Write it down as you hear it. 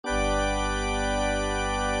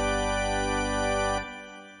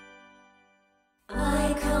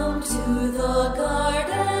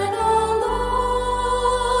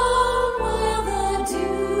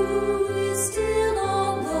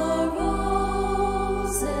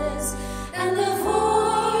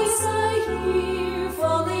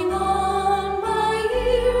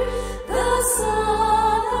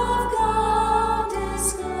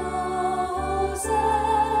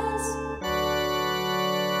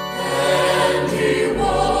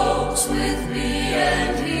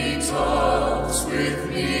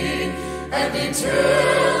and he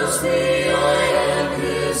tells me I am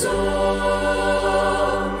his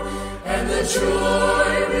own, and the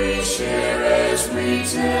joy we share as we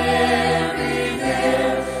tarry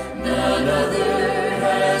there, none other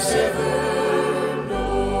has ever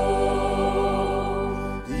known.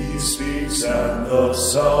 He speaks, and the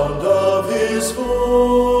sound of his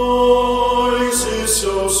voice is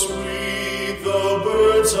so sweet, the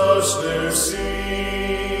birds hush their singing,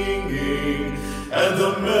 and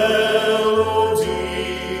the melody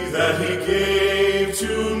that he gave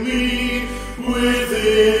to me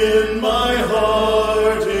within my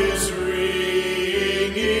heart is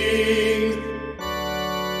ringing.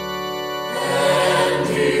 And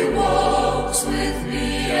he walks with me,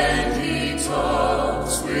 and he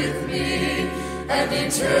talks with me, and he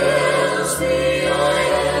tells me I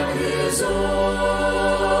am his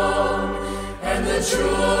own, and the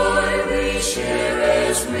joy we share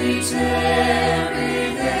as we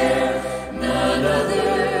tarry there, none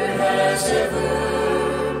other has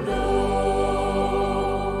ever known.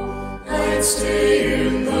 I'd stay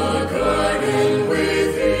in the garden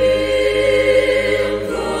with him,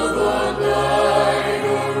 though the night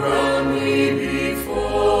around me be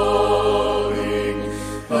falling,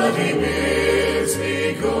 but he bids me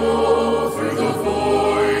go through the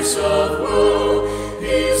voice of woe.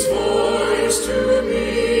 His voice to me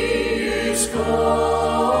is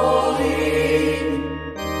calling,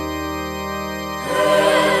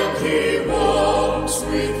 and he walks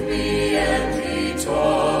with me, and he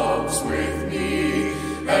talks with me,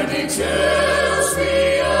 and he tells